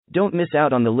Don't miss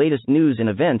out on the latest news and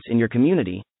events in your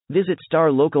community. Visit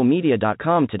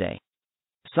starlocalmedia.com today.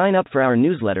 Sign up for our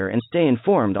newsletter and stay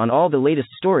informed on all the latest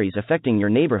stories affecting your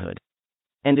neighborhood.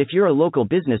 And if you're a local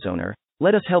business owner,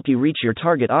 let us help you reach your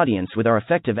target audience with our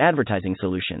effective advertising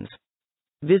solutions.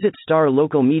 Visit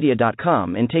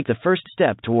starlocalmedia.com and take the first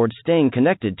step towards staying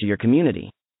connected to your community.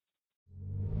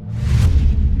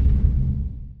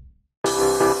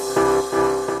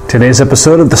 Today's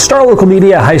episode of the Star Local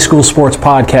Media High School Sports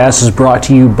Podcast is brought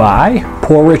to you by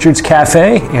Poor Richard's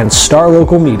Cafe and Star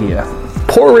Local Media.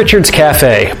 Poor Richard's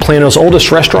Cafe, Plano's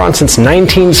oldest restaurant since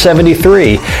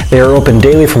 1973. They are open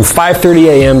daily from 5:30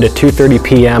 a.m. to 2:30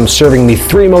 p.m., serving the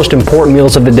three most important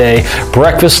meals of the day: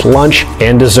 breakfast, lunch,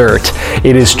 and dessert.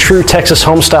 It is true Texas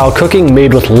home-style cooking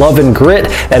made with love and grit.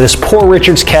 That is Poor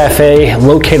Richard's Cafe,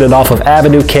 located off of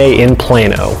Avenue K in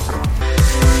Plano.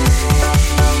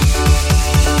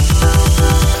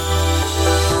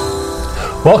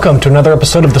 Welcome to another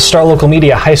episode of the Star Local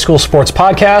Media High School Sports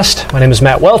Podcast. My name is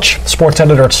Matt Welch, sports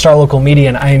editor at Star Local Media,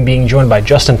 and I am being joined by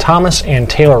Justin Thomas and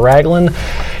Taylor Ragland.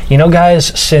 You know, guys,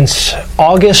 since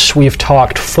August, we've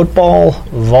talked football,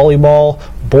 volleyball,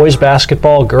 boys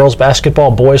basketball, girls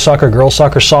basketball, boys soccer, girls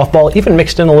soccer, softball, even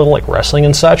mixed in a little like wrestling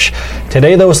and such.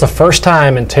 Today, though, is the first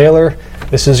time, and Taylor,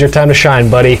 this is your time to shine,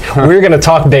 buddy. We're going to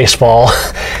talk baseball.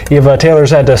 Taylor's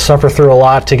had to suffer through a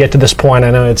lot to get to this point.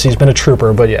 I know he's been a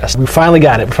trooper, but yes, we finally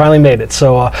got it. We finally made it.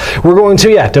 So we're going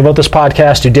to, devote this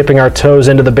podcast to dipping our toes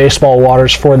into the baseball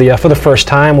waters for the first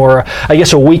time. We're, I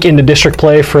guess, a week into district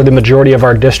play for the majority of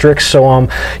our districts. So,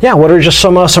 what are just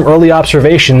some early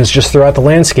observations just throughout the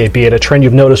landscape, be it a trend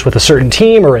you've noticed with a certain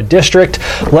team or a district?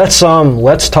 Let's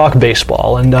talk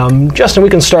baseball. And Justin, we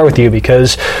can start with you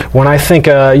because when I think,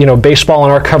 baseball in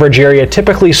our coverage area,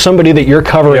 typically somebody that you're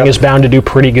covering is bound to do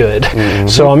pretty good. Mm-hmm.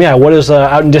 So, what is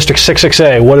out in District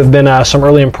 66A? What have been some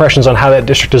early impressions on how that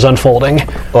district is unfolding?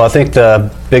 Well, I think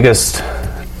the biggest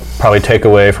probably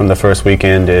takeaway from the first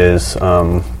weekend is,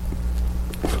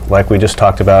 like we just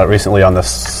talked about recently on the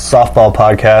softball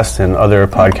podcast and other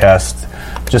podcasts,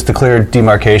 just the clear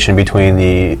demarcation between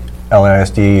the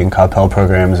LISD and Coppell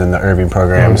programs and the Irving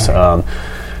programs.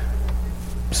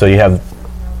 Mm-hmm. So you have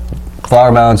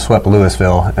Flower Mound swept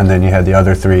Louisville, and then you had the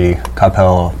other three,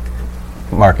 Coppell,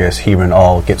 Marcus, Hebron,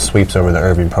 all get sweeps over the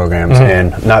Irving programs,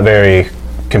 and not very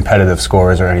competitive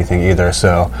scores or anything either.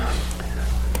 So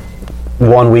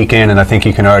one weekend, and I think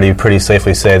you can already pretty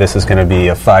safely say this is going to be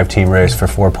a 5-team race for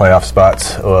 4 playoff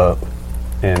spots,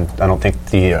 and I don't think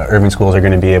the Irving schools are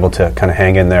going to be able to kind of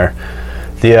hang in there.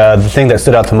 The thing that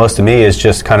stood out to most of me is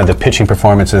just kind of the pitching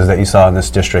performances that you saw in this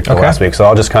district last week. So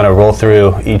I'll just kind of roll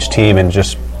through each team and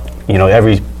just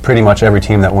pretty much every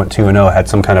team that went 2-0 had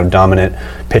some kind of dominant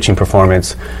pitching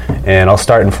performance. And I'll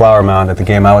start in Flower Mound at the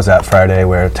game I was at Friday,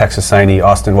 where Texas signee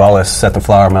Austin Wallace set the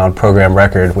Flower Mound program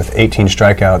record with 18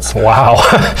 strikeouts. Wow.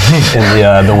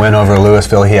 in the win over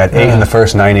Louisville. He had 8 in the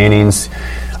first 9 innings.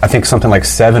 I think something like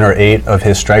 7 or 8 of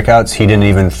his strikeouts, he didn't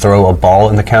even throw a ball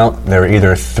in the count. They were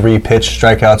either 3-pitch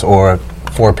strikeouts or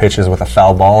 4 pitches with a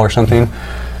foul ball or something.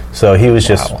 So he was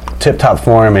just tip-top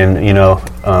form, and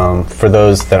for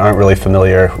those that aren't really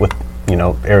familiar with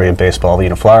area baseball,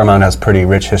 Flower Mound has pretty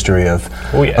rich history of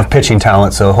pitching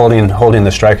talent. So holding the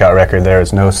strikeout record there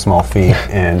is no small feat.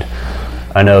 And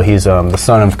I know he's the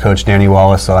son of Coach Danny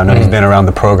Wallace, so I know he's been around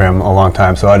the program a long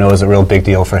time. So I know it was a real big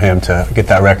deal for him to get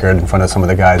that record in front of some of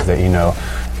the guys that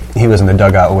he was in the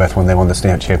dugout with when they won the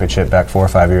state championship back 4 or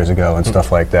 5 years ago and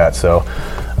stuff like that. So,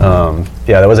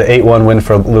 that was an 8-1 win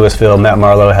for Louisville. Matt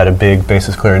Marlowe had a big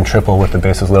bases clearing triple with the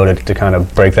bases loaded to kind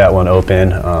of break that one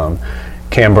open.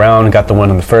 Cam Brown got the win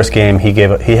in the first game. He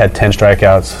had 10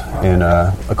 strikeouts in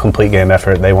a complete game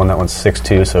effort. They won that one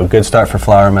 6-2. So good start for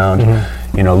Flower Mound.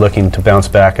 Looking to bounce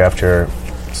back after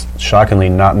shockingly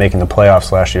not making the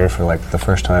playoffs last year for like the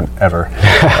first time ever.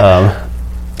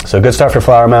 So good start for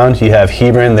Flower Mound. You have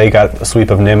Hebron. They got a sweep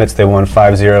of Nimitz. They won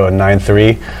 5-0 and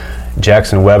 9-3.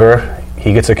 Jackson Weber,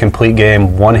 he gets a complete game,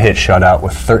 1-hit shutout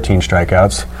with 13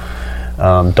 strikeouts.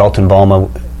 Dalton Balma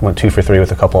went 2 for 3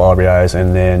 with a couple RBIs.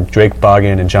 And then Drake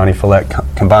Boggin and Johnny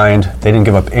Follette combined, they didn't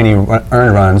give up any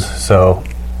earned runs. So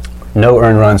no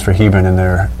earned runs for Hebron in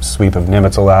their sweep of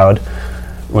Nimitz allowed.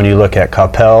 When you look at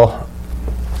Coppell,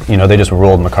 they just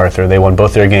rolled MacArthur. They won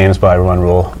both their games by run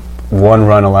rule. 1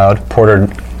 run allowed. Porter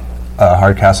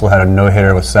Hardcastle had a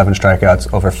no-hitter with 7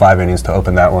 strikeouts over 5 innings to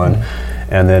open that one.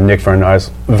 And then Nick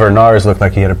Vernars looked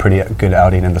like he had a pretty good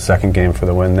outing in the second game for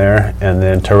the win there. And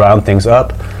then to round things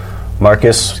up,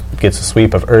 Marcus gets a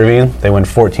sweep of Irving. They win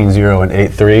 14-0 and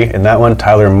 8-3. In that one,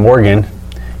 Tyler Morgan,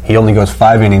 he only goes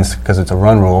 5 innings because it's a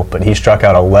run rule, but he struck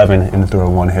out 11 and threw a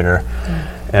 1-hitter.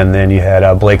 And then you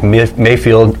had Blake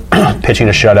Mayfield pitching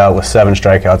a shutout with 7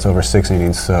 strikeouts over 6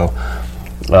 innings. So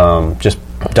just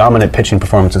dominant pitching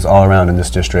performances all around in this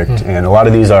district. And a lot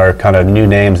of these are kind of new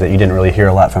names that you didn't really hear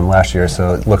a lot from last year.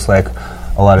 So it looks like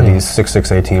a lot of these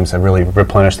 6-6A teams have really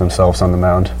replenished themselves on the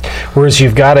mound. Whereas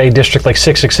you've got a district like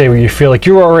 6-6A where you feel like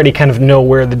you already kind of know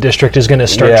where the district is going to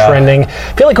start trending.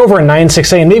 I feel like over a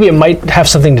 9-6A, and maybe it might have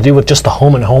something to do with just the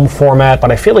home-and-home format, but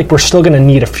I feel like we're still going to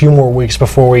need a few more weeks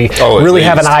before we really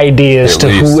have an idea as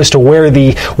to where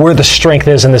the strength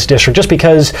is in this district. Just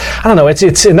because, I don't know,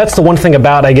 it's and that's the one thing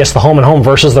about, I guess, the home-and-home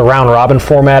versus the round-robin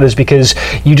format is because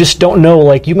you just don't know,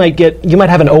 like, you might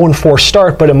have an 0-4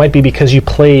 start, but it might be because you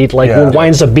played, like, what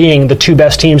winds up being the 2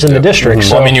 best teams in the district.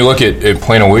 So, well, I mean, you look at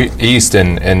Plano East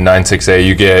in 9-6A,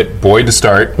 you get Boyd to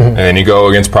start, and then you go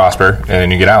against Prosper, and then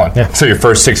you get Allen. Yeah. So your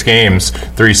first 6 games,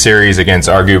 3 series against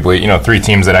arguably, 3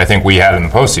 teams that I think we had in the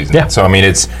postseason. Yeah. So, I mean,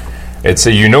 it's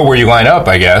you know where you line up,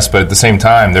 I guess, but at the same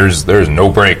time, there's no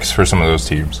breaks for some of those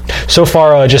teams. So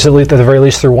far, just at the very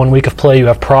least through 1 week of play, you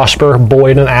have Prosper,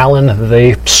 Boyd, and Allen.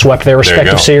 They swept their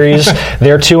respective series.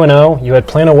 They're 2-0. You had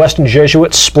Plano West and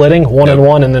Jesuit splitting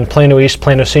 1-1, and then Plano East,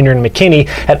 Plano Senior, and McKinney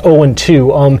at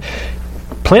 0-2.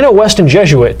 Plano West and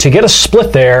Jesuit, to get a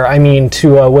split there, I mean,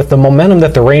 with the momentum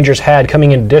that the Rangers had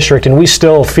coming into district, and we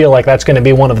still feel like that's going to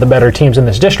be one of the better teams in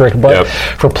this district, but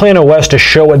for Plano West to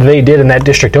show what they did in that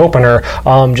district opener,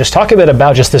 just talk a bit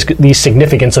about just the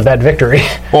significance of that victory.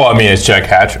 Well, I mean, it's Jack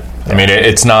Hatchett. I mean,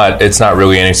 it's not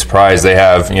really any surprise. They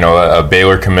have, a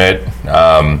Baylor commit,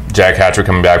 Jack Hatchett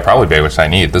coming back, probably Baylor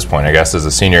signee at this point, I guess, as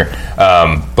a senior.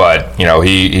 But,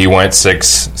 he went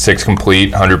six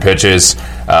complete, 100 pitches,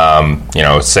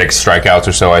 6 strikeouts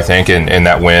or so, I think, in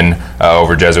that win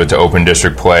over Jesuit to open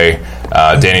district play.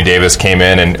 Danny Davis came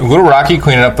in, and a little rocky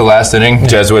cleaning up the last inning.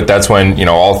 Jesuit, that's when,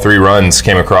 all 3 runs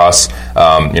came across,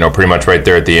 pretty much right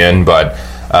there at the end. But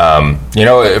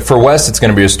for West, it's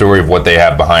going to be a story of what they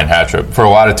have behind Hattrip. For a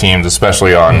lot of teams,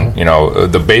 especially on,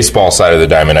 the baseball side of the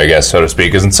diamond, I guess, so to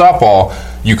speak. Because in softball,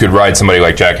 you could ride somebody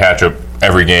like Jack Hattrip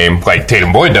every game, like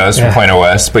Tatum Boyd does for Plano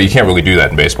West, but you can't really do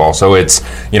that in baseball. So it's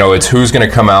who's going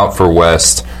to come out for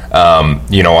West, on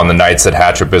the nights that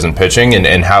Hattrip isn't pitching,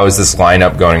 and how is this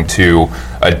lineup going to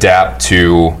adapt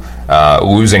to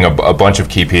losing a bunch of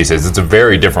key pieces. It's a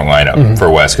very different lineup for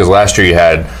West, because last year you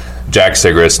had Jack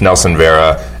Sigris, Nelson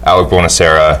Vera, Alec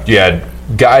Bonacera. You had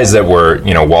guys that were,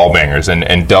 wall bangers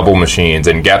and double machines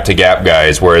and gap-to-gap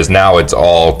guys, whereas now it's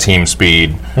all team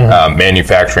speed,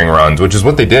 manufacturing runs, which is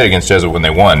what they did against Jesuit when they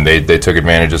won. They took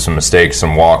advantage of some mistakes,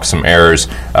 some walks, some errors,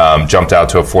 jumped out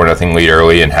to a 4-0 lead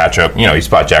early, and Hattrip, you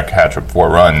spot Jack Hattrip 4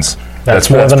 runs. That's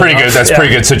pretty good. That's a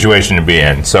pretty good situation to be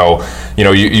in. So,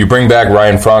 you bring back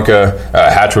Ryan Franca,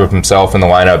 Hattrip himself in the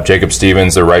lineup. Jacob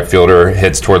Stevens, the right fielder,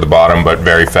 hits toward the bottom, but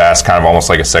very fast, kind of almost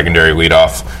like a secondary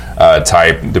leadoff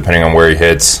type, depending on where he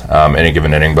hits any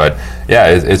given inning. But yeah,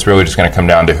 it's really just going to come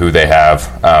down to who they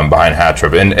have behind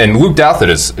Hattrip. And Luke Douthit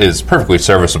is perfectly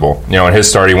serviceable. In his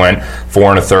start, he went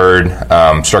 4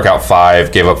 1/3, struck out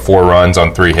 5, gave up 4 runs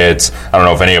on 3 hits. I don't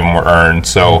know if any of them were earned.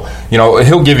 So,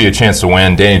 he'll give you a chance to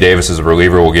win. Danny Davis as a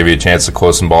reliever will give you a chance to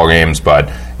close some ball games,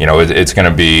 but, it's going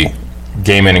to be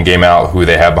game in and game out who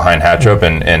they have behind Hattrip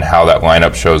and how that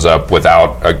lineup shows up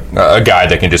without a guy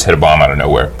that can just hit a bomb out of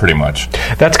nowhere, pretty much.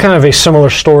 That's kind of a similar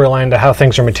storyline to how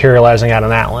things are materializing out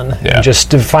in Allen. Yeah.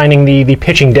 Just finding the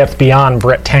pitching depth beyond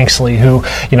Brett Tanksley, who,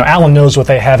 Allen knows what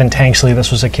they have in Tanksley. This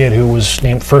was a kid who was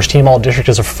named first-team All-District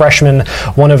as a freshman,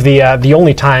 one of the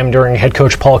only time during head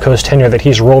coach Paul Coe's tenure that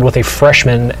he's rolled with a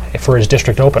freshman for his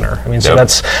district opener. I mean, so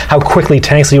that's how quickly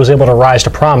Tanksley was able to rise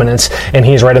to prominence, and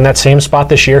he's right in that same spot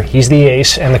this year. He's the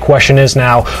ace, and the question is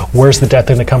now, where's the depth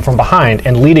going to come from behind?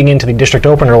 And leading into the district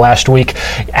opener last week,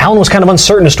 Allen was kind of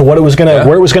uncertain as to what it was going to,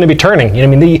 where it was going to be turning.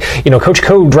 Coach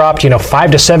Coe dropped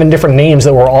 5 to 7 different names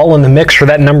that were all in the mix for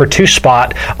that number 2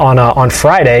 spot on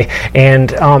Friday.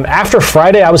 And after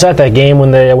Friday, I was at that game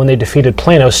when they defeated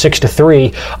Plano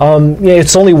 6-3.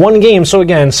 It's only one game, so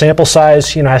again, sample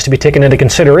size has to be taken into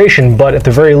consideration. But at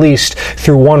the very least,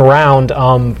 through one round,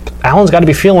 Allen's got to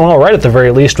be feeling all right at the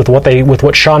very least with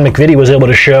what Sean McVitie was able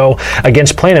to show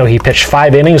against Plano. He pitched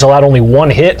 5 innings, allowed only 1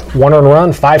 hit, 1 earned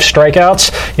run, 5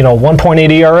 strikeouts,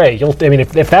 1.8 ERA.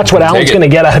 If that's what Allen's going to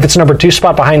get out of its number 2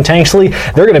 spot behind Tanksley,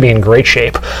 they're going to be in great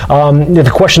shape.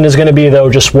 The question is going to be, though,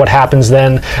 just what happens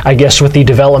then, I guess, with the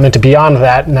development beyond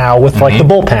that now with the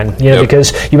bullpen,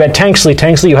 because you had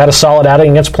Tanksley, you had a solid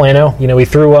outing against Plano. He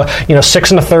threw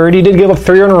 6 1/3. He did give up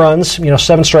 3 earned runs, 7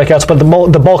 strikeouts, but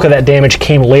the bulk of that damage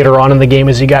came later on in the game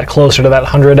as he got closer to that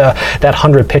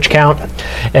 100 pitch count.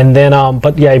 And then,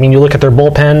 you look at their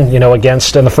bullpen,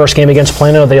 in the first game against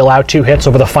Plano, they allowed 2 hits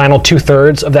over the final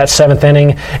 2/3 of that 7th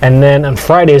inning. And then on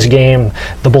Friday's game,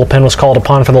 the bullpen was called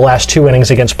upon for the last 2 innings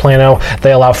against Plano.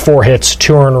 They allowed 4 hits,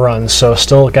 2 earned runs. So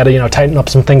still got to tighten up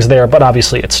some things there. But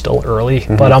obviously it's still early.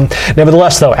 But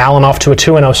nevertheless, though, Allen off to a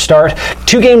 2-0 start.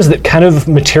 2 games that kind of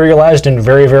materialized in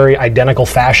very, very identical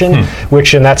fashion.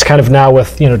 And that's kind of now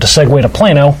with to segue to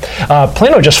Plano.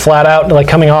 Plano just flat out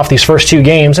coming off these first 2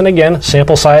 games, and again,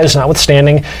 sample size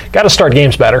notwithstanding, got to start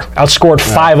games better. Outscored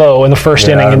 5-0 in the first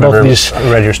inning in both of these.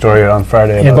 I read your story on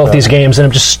Friday in both these games,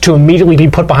 and just to immediately be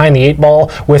put behind the 8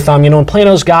 ball with and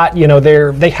Plano's got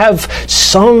they have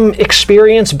some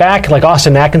experience back. Like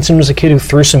Austin Atkinson was a kid who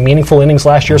threw some meaningful innings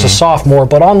last year as a sophomore,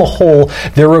 but on the whole,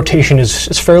 their rotation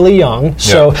is fairly young.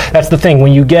 So that's the thing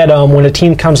when you get when a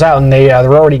team comes out and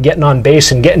they're already getting on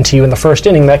base and getting to you in the first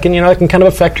inning, that can that can kind of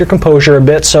affect your composure a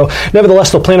bit. So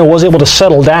nevertheless, the Plano was able to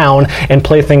settle down and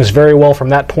play things very well from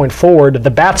that point forward. The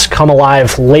bats come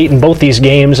alive late in both these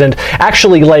games, and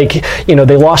actually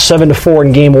they lost 7-4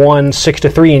 in game 1,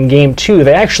 6-3 in game 2.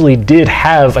 They actually did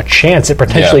have a chance at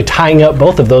potentially tying up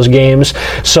both of those games.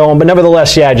 So, but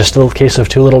nevertheless, just a little case of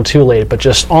too little too late. But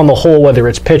just on the whole, whether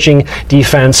it's pitching,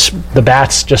 defense, the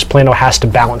bats, just Plano has to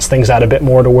balance things out a bit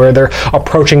more to where they're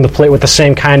approaching the plate with the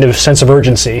same kind of sense of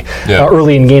urgency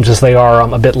early in games as they are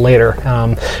a bit later.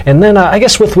 And then I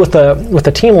guess with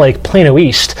a team like Plano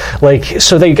East,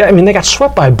 so they got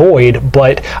swept by Boyd,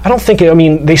 but I don't think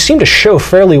they seem to show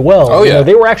fairly well.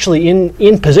 They were actually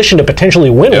in position to potentially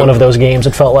win one of those games.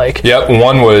 It felt like.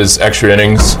 One was extra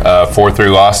innings,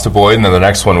 4-3 loss to Boyd, and then the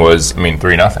next one was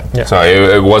 3-0. So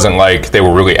it wasn't like they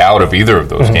were really out of either of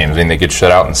those games. They get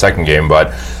shut out in the second game,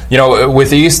 but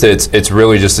with East, it's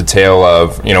really just a tale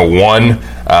of one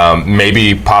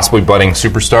maybe possibly budding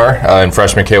superstar in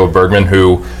freshman Caleb Bergman,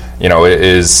 who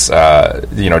is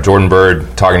Jordan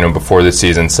Bird, talking to him before this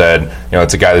season, said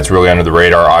it's a guy that's really under the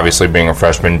radar, obviously being a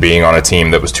freshman, being on a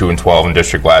team that was 2-12 in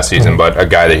district last season, but a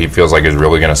guy that he feels like is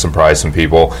really going to surprise some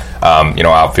people.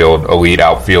 Elite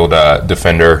outfield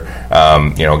defender,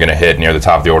 going to hit near the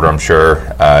top of the order, I'm sure,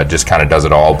 just kind of does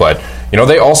it all. But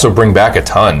they also bring back a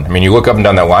ton. You look up and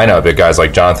down that lineup at guys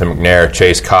like Jonathan McNair,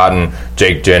 Chase Cotton,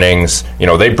 Jake Jennings.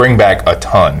 They bring back a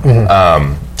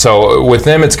ton. So with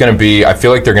them, it's going to be, I feel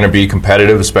like they're going to be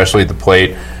competitive, especially at the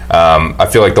plate. I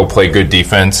feel like they'll play good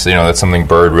defense. That's something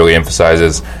Bird really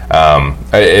emphasizes.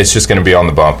 It's just going to be on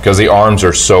the bump because the arms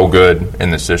are so good in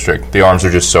this district. The arms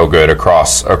are just so good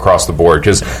across the board.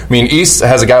 Because East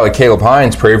has a guy like Caleb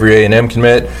Hines, Prairie A&M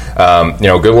commit. Good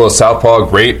little southpaw,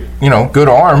 great, good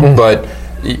arm, but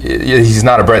he's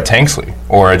not a Brett Tanksley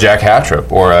or a Jack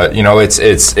Hattrop or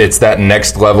it's that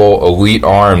next level elite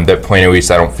arm that Plano East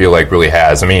I don't feel like really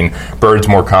has. Bird's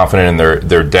more confident in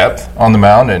their depth on the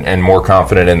mound and more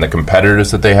confident in the competitors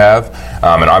that they have,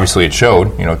 and obviously it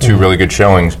showed 2 really good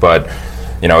showings, but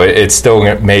it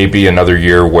still may be another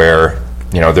year where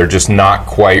they're just not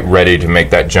quite ready to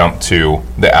make that jump to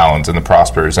the Allens and the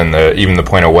Prospers and even the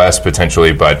Plano West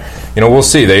potentially. But, we'll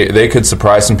see. They could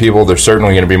surprise some people. They're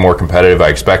certainly going to be more competitive. I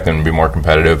expect them to be more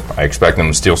competitive. I expect them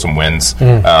to steal some wins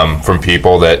from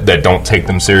people that don't take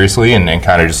them seriously and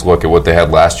kind of just look at what they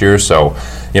had last year. So,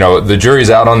 the jury's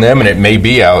out on them, and it may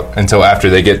be out until after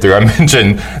they get through. I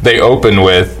mentioned they open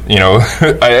with,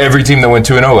 every team that went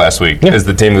 2-0 last week is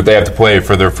the team that they have to play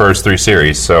for their first 3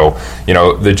 series. So,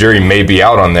 the jury may be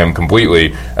out on them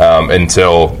completely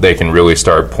until they can really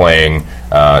start playing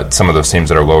some of those teams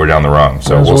that are lower down the rung.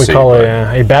 So we'll see. That's what we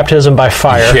call a baptism by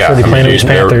fire for the Plano East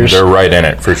Panthers. They're right in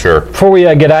it, for sure. Before we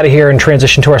get out of here and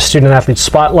transition to our student-athlete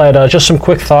spotlight, just some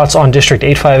quick thoughts on District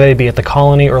 8-5A, be it the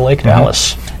Colony or Lake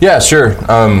Dallas. Yeah, sure.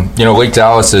 Lake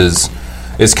Dallas is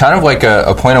kind of like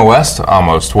a Plano West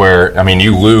almost, where,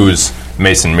 you lose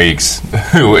Mason Meeks,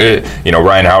 who,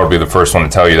 Ryan Howard will be the first one to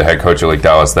tell you, the head coach of Lake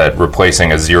Dallas, that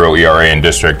replacing a 0 ERA in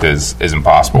district is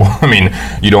impossible.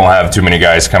 You don't have too many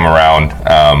guys come around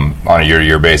on a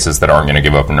year-to-year basis that aren't going to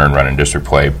give up an earned run in district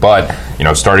play. But,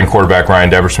 starting quarterback Ryan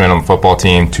Deversmith on the football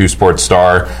team, 2-sport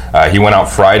star, he went out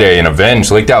Friday and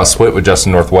avenged. Lake Dallas split with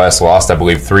Justin Northwest, lost, I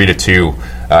believe,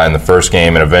 3-2 in the first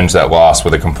game, and avenged that loss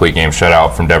with a complete game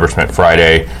shutout from Deversmith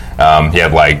Friday. He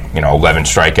had 11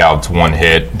 strikeouts, 1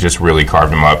 hit, just really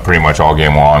carved him up pretty much all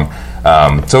game long.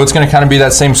 So it's going to kind of be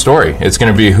that same story. It's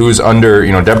going to be who's under,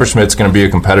 Deversmith's going to be a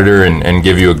competitor and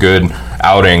give you a good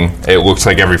outing. It looks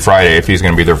like every Friday if he's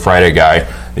going to be their Friday guy.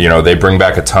 They bring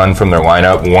back a ton from their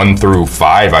lineup. 1 through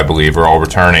 5, I believe, are all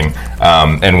returning,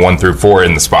 and 1 through 4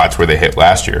 in the spots where they hit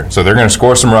last year. So they're going to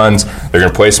score some runs. They're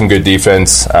going to play some good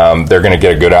defense. They're going to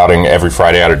get a good outing every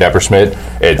Friday out of Deversmith.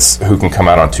 It's who can come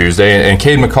out on Tuesday. And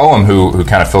Cade McCollum, who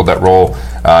kind of filled that role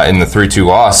in the 3-2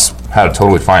 loss, had a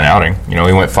totally fine outing. He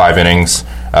went 5 innings,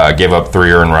 gave up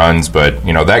 3 earned runs, but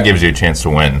that gives you a chance to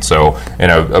win. So in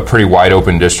a pretty wide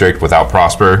open district without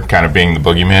Prosper kind of being the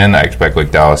boogeyman, I expect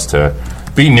Lake Dallas to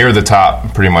be near the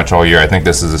top pretty much all year. I think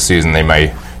this is a season they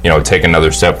may take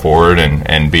another step forward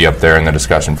and be up there in the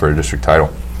discussion for a district title.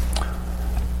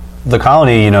 The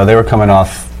Colony, they were coming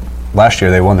off last year.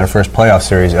 They won their first playoff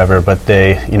series ever, but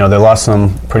they lost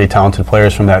some pretty talented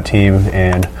players from that team.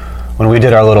 And when we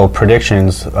did our little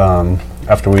predictions,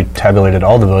 after we tabulated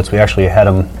all the votes, we actually had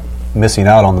them missing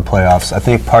out on the playoffs. I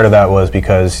think part of that was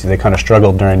because they kind of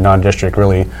struggled during non-district,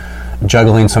 really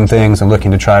juggling some things and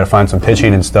looking to try to find some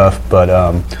pitching and stuff. But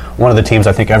one of the teams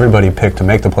I think everybody picked to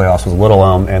make the playoffs was Little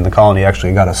Elm, and the Colony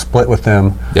actually got a split with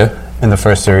them. Yeah. In the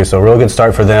first series, so a real good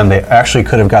start for them. They actually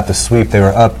could have got the sweep. They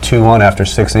were up 2-1 after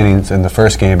 6 innings in the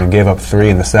first game and gave up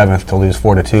 3 in the 7th to lose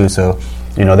 4-2. So,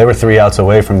 they were 3 outs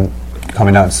away from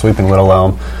coming out and sweeping Little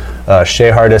Elm.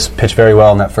 Shea Hardis pitched very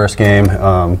well in that first game,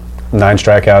 9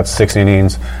 strikeouts, 6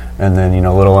 innings, and then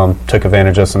Little Elm took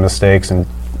advantage of some mistakes and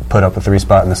put up a 3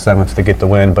 spot in the 7th to get the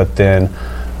win. But then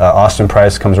Austin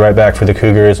Price comes right back for the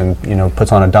Cougars and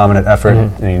puts on a dominant effort.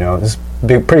 Mm-hmm. And, this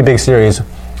is pretty big series.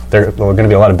 There are going to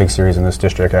be a lot of big series in this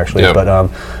district, actually. Yep. But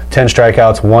 10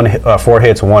 strikeouts, 4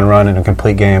 hits, 1 run in a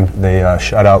complete game. They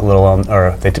shut out Little Elm,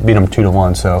 or they beat them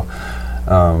 2-1. So,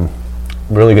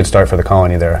 really good start for the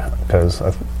Colony there, because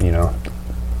a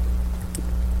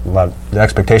lot of the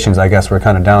expectations, I guess, were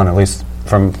kind of down, at least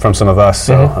from some of us.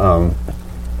 So. Mm-hmm.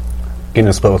 Getting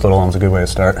a split with Little Elm is a good way to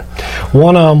start.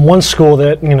 One school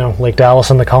that Lake Dallas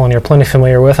and the Colony are plenty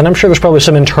familiar with, and I'm sure there's probably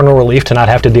some internal relief to not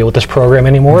have to deal with this program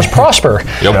anymore, is Prosper.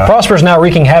 Yep. Yeah. Prosper is now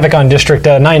wreaking havoc on District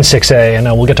 9-6A, and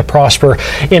we'll get to Prosper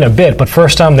in a bit. But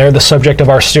first, they're the subject of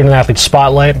our student-athlete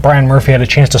spotlight. Brian Murphy had a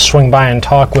chance to swing by and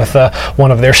talk with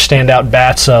one of their standout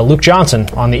bats, Luke Johnson,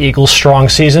 on the Eagles' strong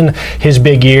season, his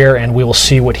big year, and we will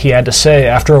see what he had to say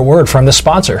after a word from the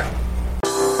sponsor.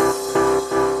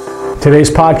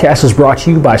 Today's podcast is brought to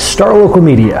you by Star Local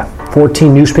Media.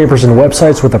 14 newspapers and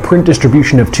websites with a print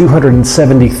distribution of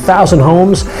 270,000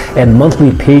 homes and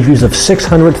monthly page views of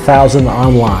 600,000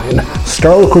 online.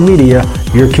 Star Local Media,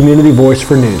 your community voice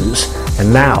for news.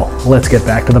 And now, let's get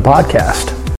back to the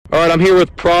podcast. All right, I'm here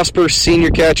with Prosper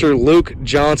senior catcher Luke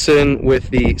Johnson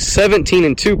with the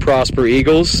 17-2 Prosper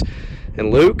Eagles. And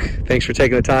Luke, thanks for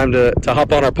taking the time to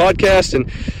hop on our podcast.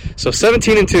 And so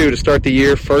 17-2 to start the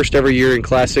year, first ever year in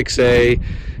Class 6A.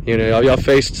 Y'all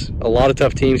faced a lot of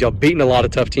tough teams. Y'all beaten a lot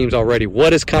of tough teams already.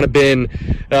 What has kind of been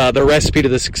the recipe to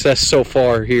the success so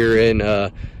far here in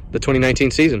the 2019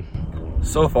 season?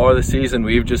 So far this season,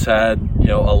 we've just had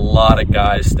a lot of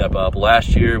guys step up. Last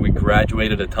year, we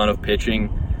graduated a ton of pitching,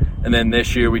 and then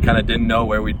this year we kind of didn't know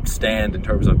where we'd stand in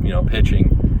terms of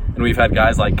pitching. And we've had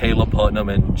guys like Caleb Putnam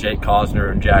and Jake Cosner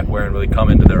and Jack Warren really come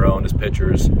into their own as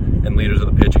pitchers and leaders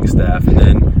of the pitching staff. And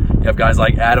then you have guys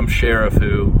like Adam Sheriff,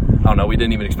 who, we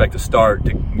didn't even expect to start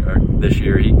this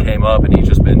year. He came up and he's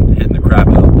just been hitting the crap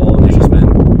out of the ball, and it's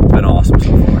been awesome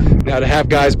so far. Now to have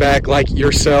guys back like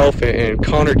yourself and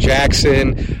Connor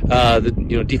Jackson,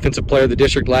 the defensive player of the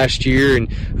district last year, and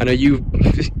I know you're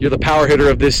the power hitter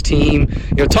of this team.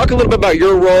 Talk a little bit about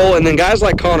your role, and then guys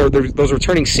like Connor, those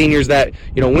returning seniors that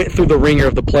went through the ringer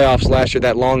of the playoffs last year,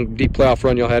 that long deep playoff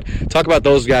run y'all had. Talk about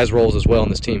those guys' roles as well in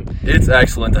this team. It's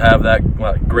excellent to have that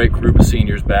great group of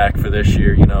seniors back for this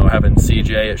year. Having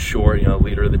CJ at short,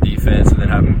 leader of the defense, and then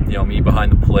having me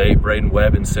behind the plate, Braden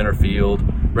Webb in center field.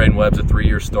 Braden Webb's a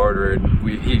 3-year starter,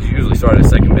 and he's usually started at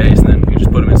second base, and then we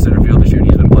just put him in center field this year, and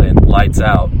he's been playing lights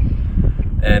out.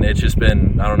 And it's just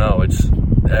been,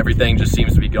 everything just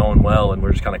seems to be going well, and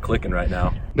we're just kind of clicking right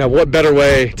now. Now, what better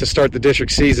way to start the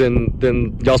district season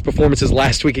than y'all's performances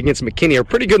last week against McKinney? A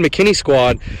pretty good McKinney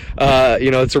squad.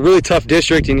 It's a really tough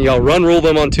district, and y'all rule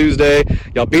them on Tuesday.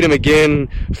 Y'all beat them again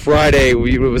Friday.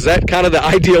 Was that kind of the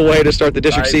ideal way to start the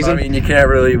district season? You can't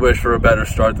really wish for a better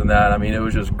start than that. It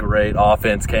was just great.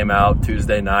 Offense came out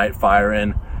Tuesday night,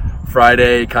 firing.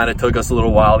 Friday kind of took us a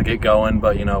little while to get going,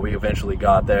 but, we eventually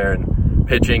got there. And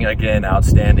pitching, again,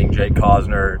 outstanding. Jake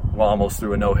Cosner almost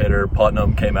threw a no-hitter.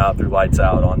 Putnam came out, threw lights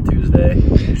out on Tuesday.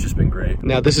 It's just been great.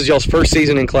 Now, this is y'all's first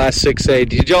season in Class 6A.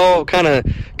 Did y'all kind of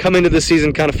come into the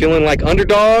season kind of feeling like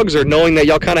underdogs, or knowing that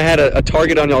y'all kind of had a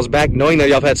target on y'all's back, knowing that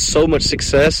y'all have had so much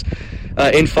success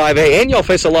in 5A, and y'all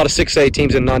face a lot of 6A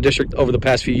teams in non-district over the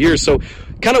past few years? So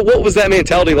kind of what was that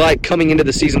mentality like coming into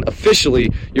the season,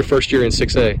 officially your first year in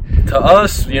 6A? To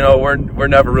us, we're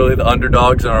never really the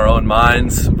underdogs in our own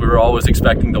minds. We were always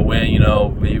expecting to win.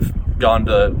 We've gone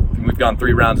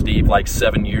 3 rounds deep like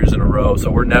 7 years in a row. So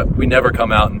we never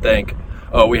come out and think,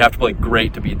 we have to play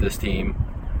great to beat this team.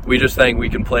 We just think we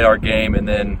can play our game, and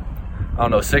then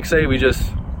 6A,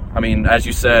 I mean, as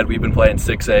you said, we've been playing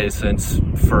 6A since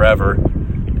forever,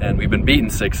 and we've been beating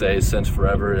 6A since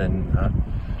forever. And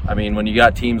I mean, when you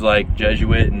got teams like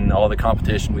Jesuit and all the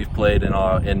competition we've played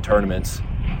in tournaments,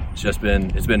 it's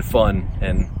been fun,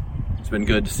 and it's been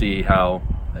good to see how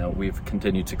we've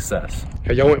continued success.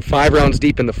 Y'all went 5 rounds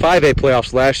deep in the 5A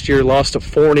playoffs last year, lost to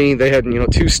Forney. They had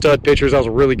 2 stud pitchers. That was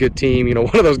a really good team. One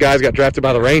of those guys got drafted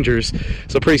by the Rangers,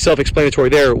 so pretty self-explanatory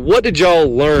there. What did y'all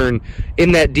learn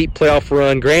in that deep playoff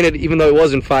run? Granted, even though it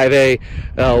was in 5A,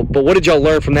 but what did y'all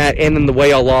learn from that, and then the way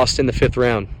y'all lost in the 5th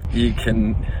round? You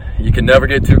can never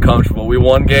get too comfortable. We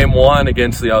won game 1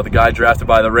 against the guy drafted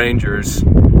by the Rangers,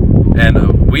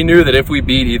 and we knew that if we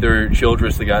beat either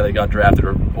Childress, the guy that got drafted,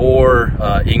 or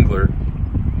Engler,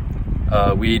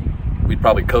 we'd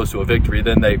probably coast to a victory.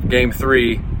 Then game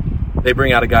 3, they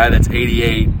bring out a guy that's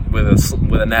 88 with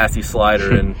a nasty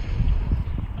slider, and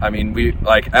I mean,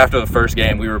 after the first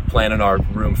game, we were planning our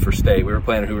rooms for state. We were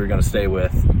planning who we were going to stay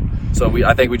with. So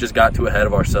I think we just got too ahead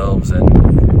of ourselves, and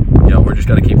we're just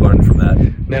going to keep learning from that.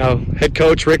 Now, head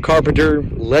coach Rick Carpenter,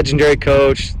 legendary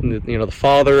coach, the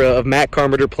father of Matt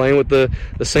Carpenter, playing with the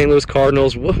St. Louis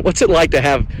Cardinals. What's it like to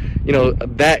have,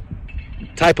 that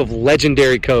type of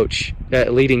legendary coach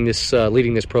leading this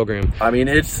program? I mean,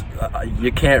 it's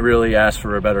you can't really ask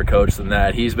for a better coach than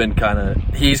that. He's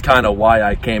kind of why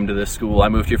I came to this school. I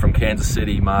moved here from Kansas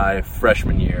City my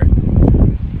freshman year.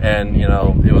 And,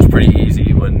 it was pretty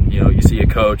easy when, you see a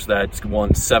coach that's won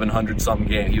 700-something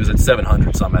games. He was at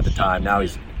 700-something at the time. Now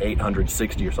he's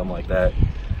 860 or something like that.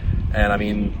 And, I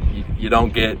mean, you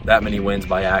don't get that many wins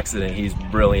by accident. He's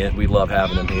brilliant. We love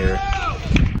having him here.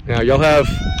 Now, y'all have,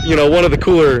 one of the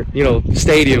cooler,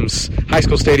 stadiums, high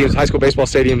school baseball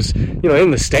stadiums,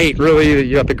 in the state, really.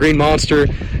 You got the Green Monster,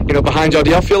 behind y'all.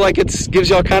 Do y'all feel like it gives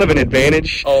y'all kind of an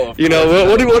advantage? Oh, what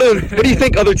do you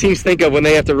think other teams think of when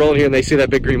they have to roll in here and they see that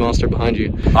big Green Monster behind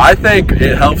you? I think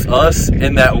it helps us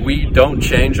in that we don't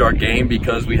change our game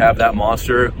because we have that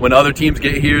monster. When other teams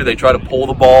get here, they try to pull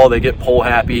the ball. They get pull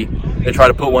happy. They try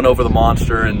to put one over the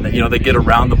monster, and, they get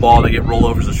around the ball. They get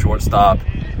rollovers to shortstop.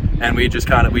 And we just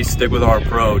we stick with our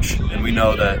approach, and we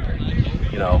know that,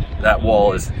 that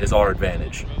wall is our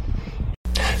advantage.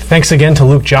 Thanks again to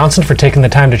Luke Johnson for taking the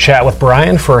time to chat with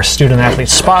Brian for our Student Athlete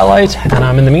Spotlight.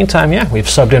 And in the meantime, we've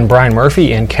subbed in Brian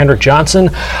Murphy and Kendrick Johnson.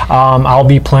 I'll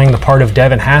be playing the part of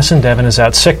Devin Hassan. Devin is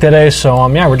out sick today, so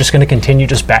we're just going to continue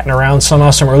just batting around some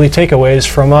early takeaways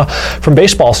from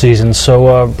baseball season.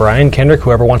 So Brian, Kendrick,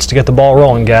 whoever wants to get the ball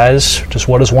rolling, guys, just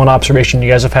what is one observation you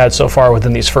guys have had so far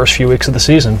within these first few weeks of the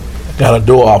season? Got a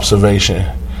dual observation.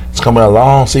 It's coming a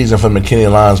long season for the McKinney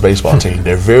Lions baseball team.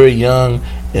 They're very young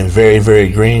and very, very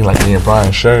green, like me and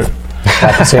Brian's shirt.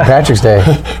 Happy St. Patrick's Day.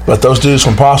 But those dudes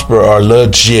from Prosper are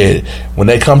legit. When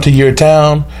they come to your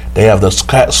town, they have the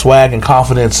swag and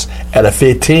confidence at a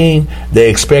 15. They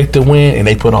expect to win, and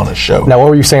they put on a show. Now, what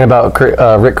were you saying about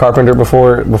Rick Carpenter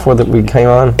before that we came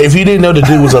on? If you didn't know the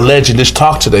dude was a legend, just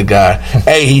talk to the guy.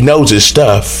 A, he knows his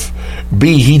stuff.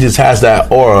 B, he just has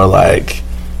that aura like,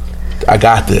 I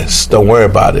got this. Don't worry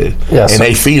about it. Yeah, and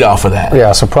they feed off of that.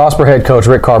 Yeah, so Prosper head coach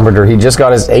Rick Carpenter, he just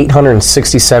got his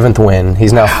 867th win.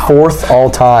 He's now 4th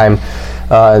all-time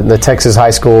the Texas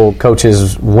high school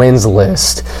coaches wins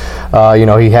list.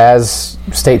 He has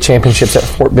state championships at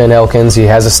Fort Bend Elkins. He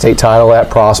has a state title at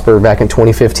Prosper back in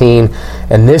 2015.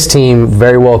 And this team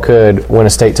very well could win a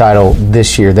state title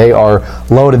this year. They are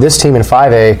loaded. This team in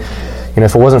 5A,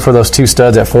 if it wasn't for those 2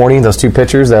 studs at Forney, those 2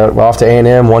 pitchers that were off to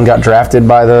A&M, one got drafted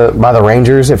by the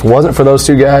Rangers. If it wasn't for those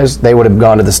 2 guys, they would have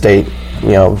gone to the state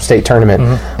tournament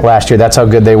last year. That's how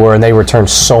good they were, and they returned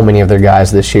so many of their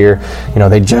guys this year.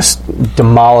 They just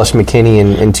demolished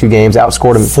McKinney in 2 games,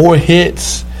 outscored them. 4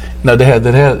 hits. No, they had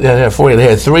 4. They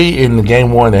had 3 in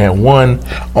game 1. They had 1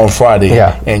 on Friday,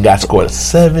 and got scored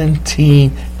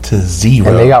 17-0.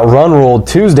 And they got run ruled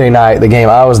Tuesday night, the game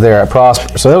I was there at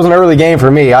Prosper. So that was an early game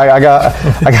for me. I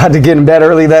got to get in bed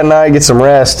early that night, get some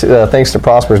rest, thanks to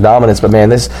Prosper's dominance. But man,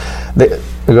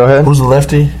 go ahead. Who's the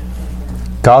lefty?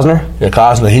 Cosner? Yeah,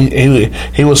 Cosner.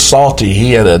 He was salty.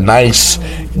 He had a nice,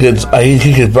 good.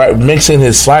 He could mix in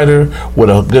his slider with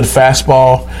a good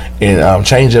fastball and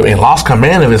change up, and lost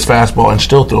command of his fastball and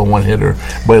still threw a 1-hitter.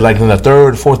 But like in the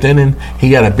 3rd, 4th inning,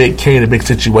 he got a big K in a big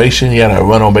situation. He had a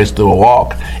run on base through a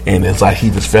walk, and it's like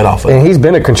he just fed off of it. And he's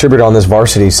been a contributor on this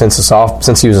varsity since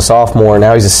he was a sophomore.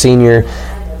 Now he's a senior.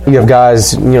 You have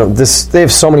guys, they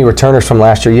have so many returners from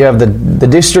last year. You have the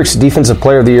district's defensive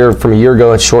player of the year from a year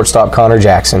ago at shortstop, Connor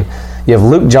Jackson. You have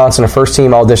Luke Johnson, a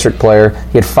first-team all-district player.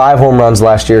 He had 5 home runs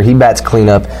last year. He bats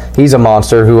cleanup. He's a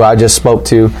monster who I just spoke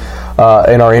to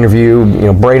in our interview. You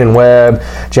know, Braden Webb,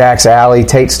 Jax Alley,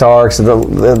 Tate Starks.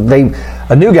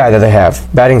 A new guy that they have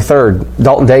batting third,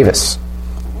 Dalton Davis,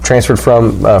 transferred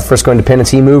from Frisco Independence.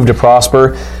 He moved to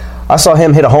Prosper. I saw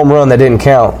him hit a home run that didn't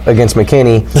count against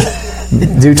McKinney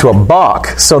due to a balk.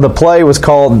 So the play was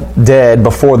called dead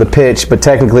before the pitch, but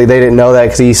technically they didn't know that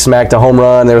because he smacked a home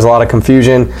run. There was a lot of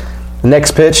confusion.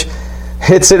 Next pitch,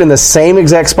 hits it in the same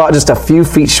exact spot, just a few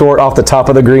feet short off the top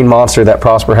of the green monster that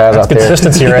Prosper has out there.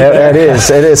 Consistency, right? It is.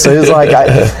 So it was like,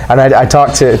 I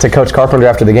talked to Coach Carpenter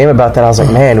after the game about that. I was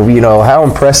like, man, you know, how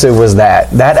impressive was that?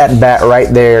 That at bat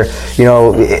right there. You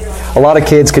know, a lot of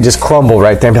kids could just crumble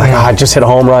right there and be like, I just hit a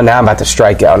home run. Now I'm about to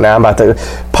strike out. Now I'm about to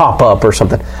pop up or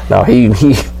something. No, he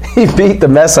beat the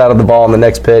mess out of the ball on the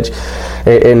next pitch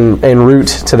en route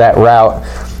to that route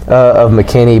of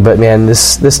McKinney. But man,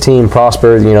 this team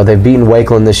Prosper. You know, they've beaten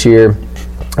Wakeland this year.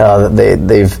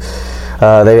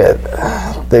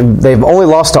 They've only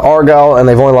lost to Argyle and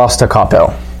they've only lost to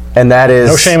Coppell. And that is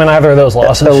no shame in either of those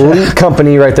losses. Elite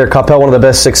company right there. Coppell, one of the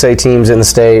best 6A teams in the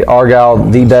state. Argyle,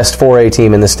 the best 4A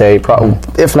team in the state, probably,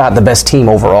 if not the best team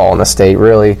overall in the state.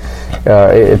 Really,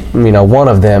 you know, one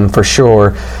of them for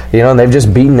sure. You know, and they've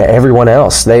just beaten everyone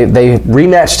else. They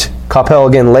rematched Coppell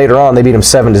again later on. They beat them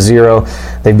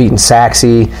 7-0. They've beaten Saxe.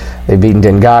 They've beaten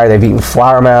Dengai. They've beaten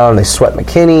Flower Mound. They swept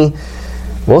McKinney.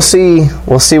 We'll see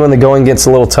when the going gets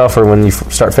a little tougher when you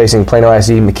start facing Plano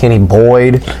ISD, McKinney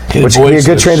Boyd, which could be a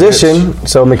good transition.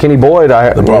 So McKinney Boyd,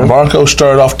 the Broncos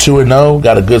started off 2-0,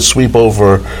 got a good sweep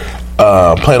over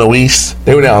Plano East.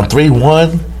 They were down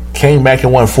 3-1, came back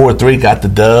and won 4-3, got the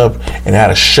dub, and had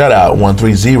a shutout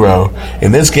 1-3-0.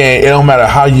 In this game, it don't matter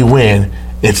how you win.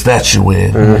 It's that you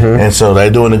win. And so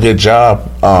they're doing a good job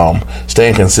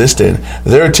staying consistent.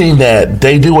 They're a team that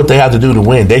they do what they have to do to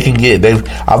win. They can get,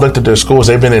 I looked at their scores,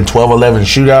 they've been in 12-11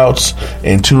 shootouts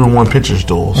and 2-1 pitchers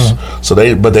duels. So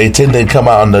they tend to come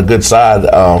out on the good side.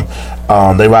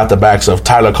 They ride the backs of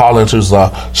Tyler Collins, who's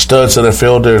a stud center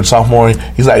fielder and sophomore.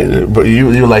 He's like,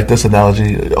 you like this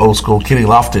analogy, old school Kenny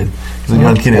Lofton. He's a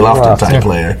young Kenny Lofton type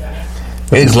player.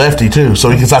 He's lefty too, so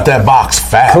he gets out that box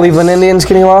fast. Cleveland Indians,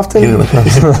 Kenny Lofton.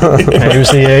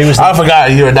 I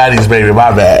forgot you were a '90s baby.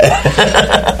 My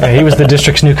bad. He was the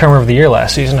district's newcomer of the year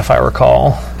last season, if I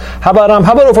recall. How about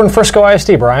over in Frisco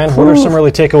ISD, Brian? What are some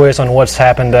early takeaways on what's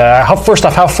happened? First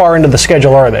off, how far into the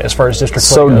schedule are they as far as district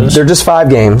play goes? So they're just 5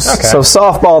 games. Okay. So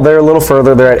softball, they're a little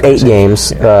further. They're at 8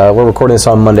 games. We're recording this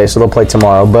on Monday, so they'll play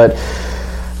tomorrow. But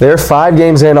they're 5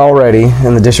 games in already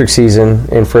in the district season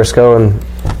in Frisco, and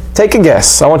take a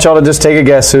guess. I want y'all to just take a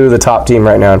guess who the top team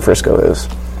right now in Frisco is.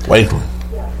 Wakeland.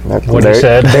 What you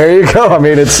said. There you go. I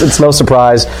mean, it's no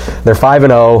surprise. They're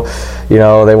 5-0. You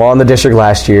know, they won the district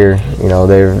last year. You know,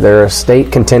 they're a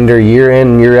state contender year in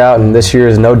and year out, and this year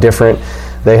is no different.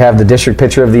 They have the district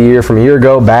pitcher of the year from a year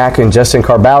ago back in Justin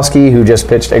Karbowski, who just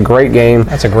pitched a great game.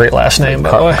 That's a great last name,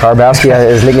 by the way. Karbowski,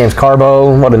 his nickname's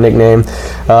Carbo. What a nickname.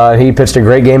 He pitched a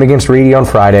great game against Reedy on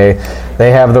Friday.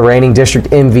 They have the reigning district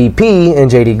MVP in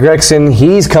J.D. Gregson.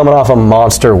 He's coming off a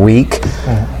monster week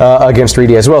against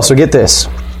Reedy as well. So get this.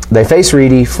 They face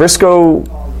Reedy.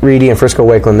 Reedy and Frisco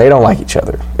Wakeland, they don't like each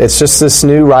other. It's just this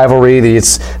new rivalry.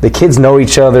 The kids know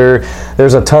each other.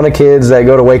 There's a ton of kids that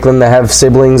go to Wakeland that have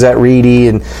siblings at Reedy,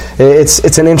 and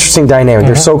it's an interesting dynamic.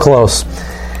 They're so close.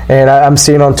 And I'm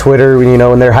seeing on Twitter, you know,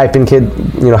 when they're hyping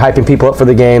people up for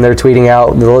the game, they're tweeting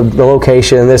out the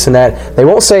location, this and that. They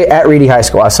won't say at Reedy High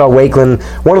School. I saw Wakeland,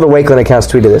 one of the Wakeland accounts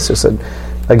tweeted this. It said,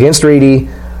 against Reedy,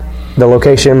 the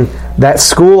location, that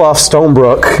school off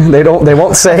Stonebrook. They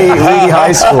won't say Reedy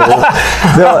High School.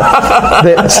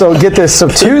 So get this. So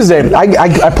Tuesday,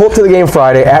 I pulled up to the game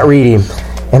Friday at Reedy,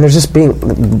 and there's just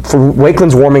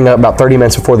Wakeland's warming up about 30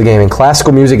 minutes before the game, and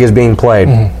classical music is being played.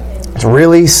 It's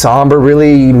really somber,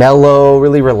 really mellow,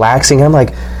 really relaxing. I'm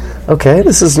like, okay,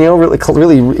 this is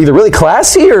really either really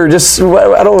classy or just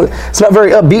it's not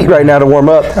very upbeat right now to warm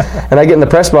up. And I get in the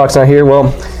press box and I hear,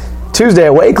 well, Tuesday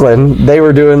at Wakeland, they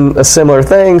were doing a similar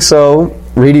thing, so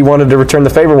Reedy wanted to return the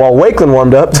favor while Wakeland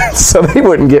warmed up, so they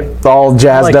wouldn't get all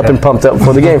jazzed up and pumped up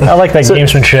before the game. I like that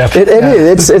gamesmanship. It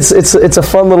is. It's a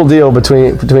fun little deal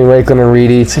between Wakeland and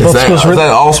Reedy. Is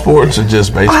that all sports or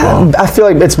just baseball? I feel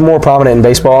like it's more prominent in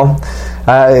baseball.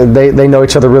 They know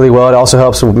each other really well. It also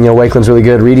helps. Wakeland's really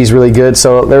good. Reedy's really good.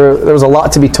 So there was a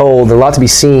lot to be told, a lot to be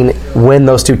seen when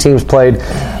those two teams played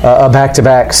a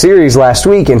back-to-back series last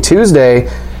week. And Tuesday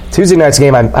night's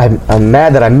game, I'm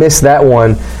mad that I missed that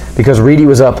one because Reedy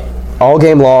was up all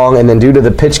game long, and then due to the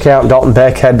pitch count, Dalton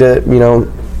Beck had to,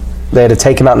 They had to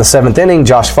take him out in the 7th inning.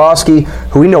 Josh Foskey,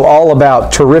 who we know all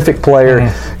about, terrific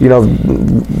player. You know,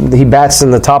 he bats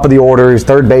in the top of the order. He's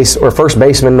third base or first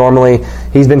baseman normally.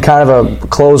 He's been kind of a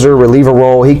closer, reliever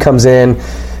role. He comes in,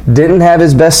 didn't have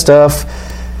his best stuff.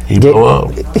 He blew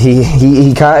up.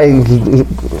 He kind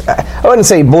of, I wouldn't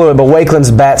say he blew it, but Wakeland's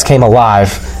bats came alive.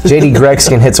 J.D.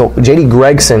 Gregson hits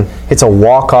a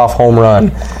walk-off home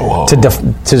run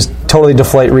to totally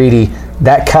deflate Reedy.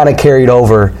 That kind of carried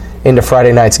over into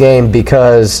Friday night's game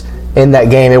because in that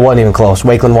game it wasn't even close.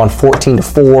 Wakeland won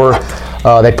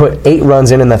 14-4. They put 8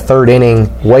 runs in the 3rd inning.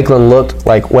 Wakeland looked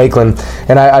like Wakeland.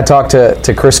 And I talked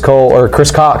to Chris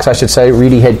Cox, I should say,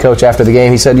 Reedy head coach, after the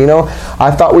game. He said,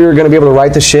 I thought we were going to be able to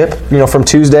right the ship, from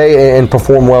Tuesday and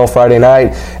perform well Friday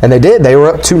night. And they did. They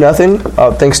were up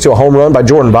 2-0 thanks to a home run by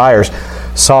Jordan Byers,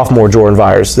 sophomore Jordan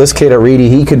Byers. This kid at Reedy,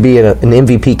 he could be an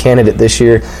MVP candidate this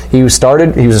year. He was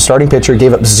a starting pitcher,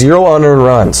 gave up 0 unearned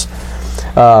runs.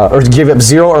 Gave up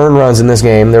 0 earned runs in this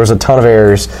game. There was a ton of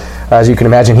errors, as you can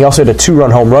imagine. He also had a 2-run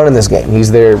home run in this game.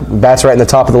 He's there, bats right in the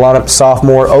top of the lineup,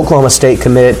 sophomore, Oklahoma State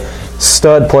commit,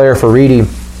 stud player for Reedy.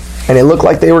 And it looked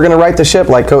like they were going to right the ship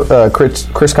like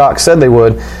Chris Cox said they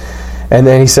would. And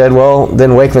then he said,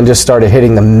 then Wakeland just started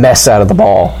hitting the mess out of the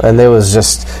ball. And they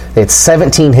had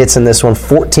 17 hits in this one,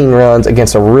 14 runs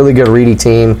against a really good Reedy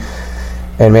team.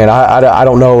 And, man, I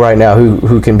don't know right now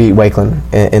who can beat Wakeland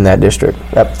in that district.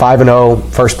 At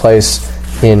 5-0, first place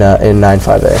in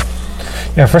 9-5A.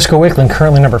 Yeah, Frisco Wakeland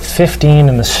currently number 15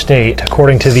 in the state,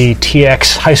 according to the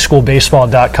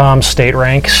TXHighschoolBaseball.com state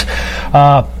ranks.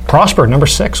 Prosper, number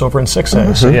 6 over in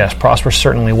 6A. So, yes, Prosper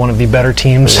certainly one of the better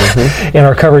teams in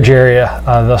our coverage area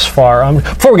thus far.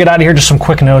 Before we get out of here, just some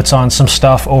quick notes on some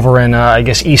stuff over in,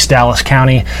 East Dallas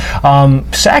County.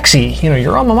 Saxe,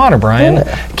 your alma mater, Brian.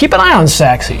 Yeah. Keep an eye on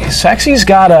Saxe. Saxe's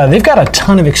they've got a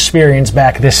ton of experience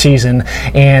back this season,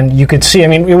 and you could see,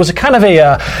 it was a kind of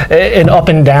an up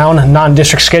and down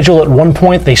non-district schedule. At one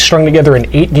point, they strung together an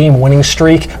 8-game winning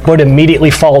streak, but immediately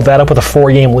followed that up with a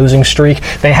 4-game losing streak.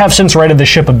 They have since righted the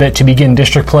ship a bit to begin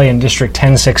district play in District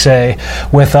 10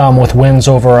 6A with wins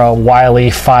over Wiley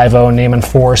 5-0, Naaman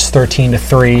Forest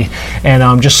 13-3,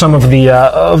 and just some of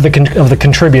the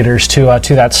contributors to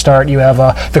that start. You have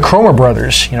the Cromer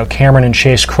brothers, Cameron and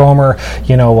Chase Cromer,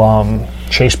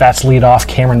 Chase bats lead off,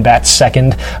 Cameron bats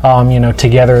second.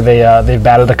 Together they've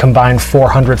batted a combined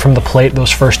 400 from the plate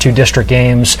those first 2 district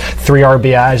games, 3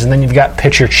 RBIs, and then you've got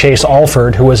pitcher Chase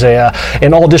Alford, who was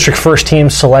an all-district first-team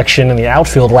selection in the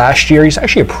outfield last year. He's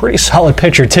actually a pretty solid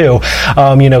pitcher too.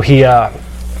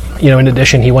 In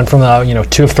addition, he went from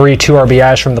 2 of 3, 2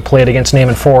 RBIs from the plate against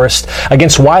Naaman Forest.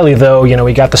 Against Wiley, though,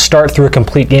 he got the start through a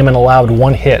complete game and allowed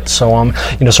 1 hit. So,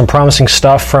 some promising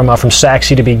stuff from Saxe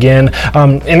to begin.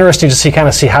 Interesting to see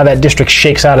how that district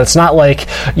shakes out. It's not like,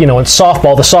 in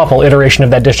softball, the softball iteration of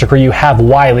that district where you have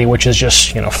Wiley, which is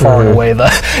just, far and away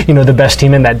the best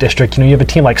team in that district. You have a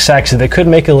team like Saxe that could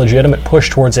make a legitimate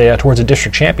push towards a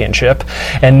district championship.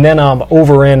 And then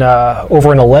over in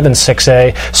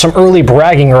 11-6A, some early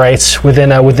bragging rights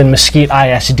within Mesquite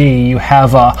ISD. You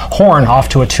have Horn off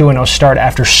to a 2-0 start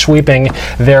after sweeping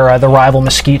the rival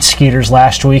Mesquite Skeeters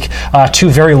last week. 2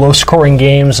 very low-scoring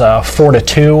games,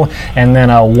 4-2, and then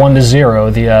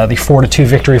 1-0. The 4-2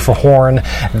 victory for Horn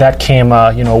that came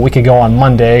a week ago on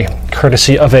Monday,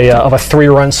 courtesy of a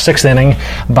 3-run 6th inning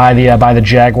by the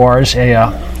Jaguars.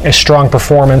 A strong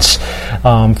performance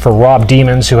for Rob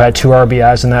Demons, who had 2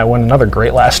 RBIs in that one. Another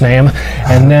great last name.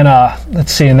 And then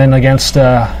against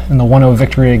in the 1-0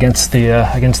 victory against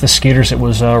the Skeeters, it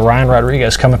was Ryan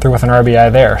Rodriguez coming through with an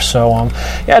RBI there. So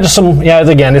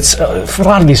again, it's for a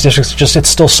lot of these districts, it's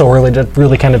still so early to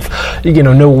really kind of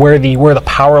know where the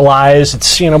power lies.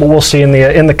 It's but we'll see in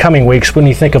the coming weeks. When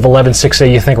you think of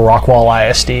 11-6A, you think Rockwall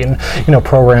ISD and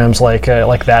programs like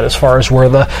that, as far as where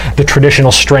the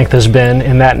traditional strength has been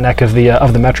in that neck of the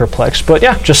Metroplex. But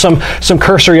yeah, just some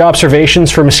cursory observations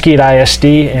for Mesquite ISD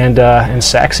and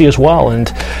Saxe as well.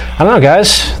 And I don't know,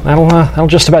 guys, that'll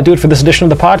just about do it for this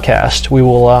edition of the podcast. We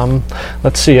will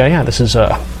let's see. This is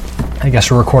I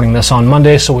guess we're recording this on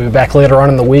Monday, so we'll be back later on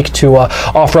in the week to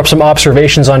offer up some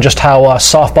observations on just how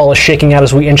softball is shaking out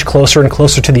as we inch closer and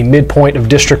closer to the midpoint of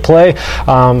district play.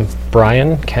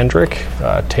 Brian, Kendrick,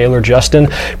 Taylor,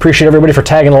 Justin, appreciate everybody for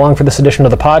tagging along for this edition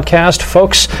of the podcast.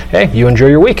 Folks, hey, you enjoy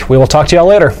your week. We will talk to y'all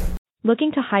later.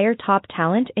 Looking to hire top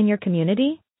talent in your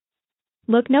community?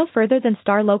 Look no further than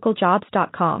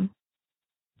StarLocalJobs.com.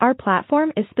 Our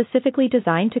platform is specifically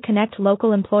designed to connect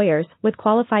local employers with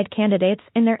qualified candidates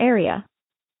in their area.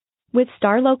 With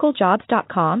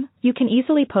StarLocalJobs.com, you can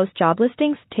easily post job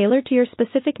listings tailored to your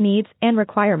specific needs and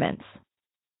requirements.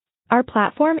 Our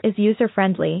platform is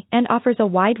user-friendly and offers a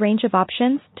wide range of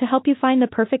options to help you find the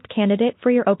perfect candidate for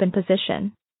your open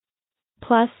position.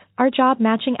 Plus, our job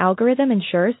matching algorithm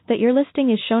ensures that your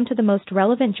listing is shown to the most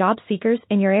relevant job seekers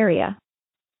in your area.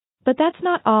 But that's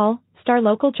not all.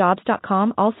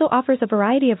 StarLocalJobs.com also offers a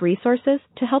variety of resources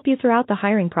to help you throughout the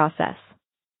hiring process.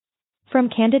 From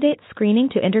candidate screening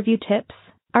to interview tips,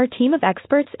 our team of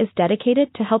experts is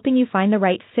dedicated to helping you find the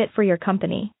right fit for your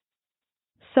company.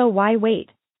 So why wait?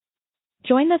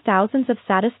 Join the thousands of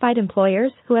satisfied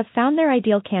employers who have found their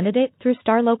ideal candidate through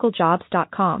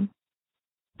StarLocalJobs.com.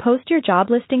 Post your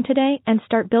job listing today and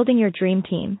start building your dream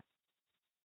team.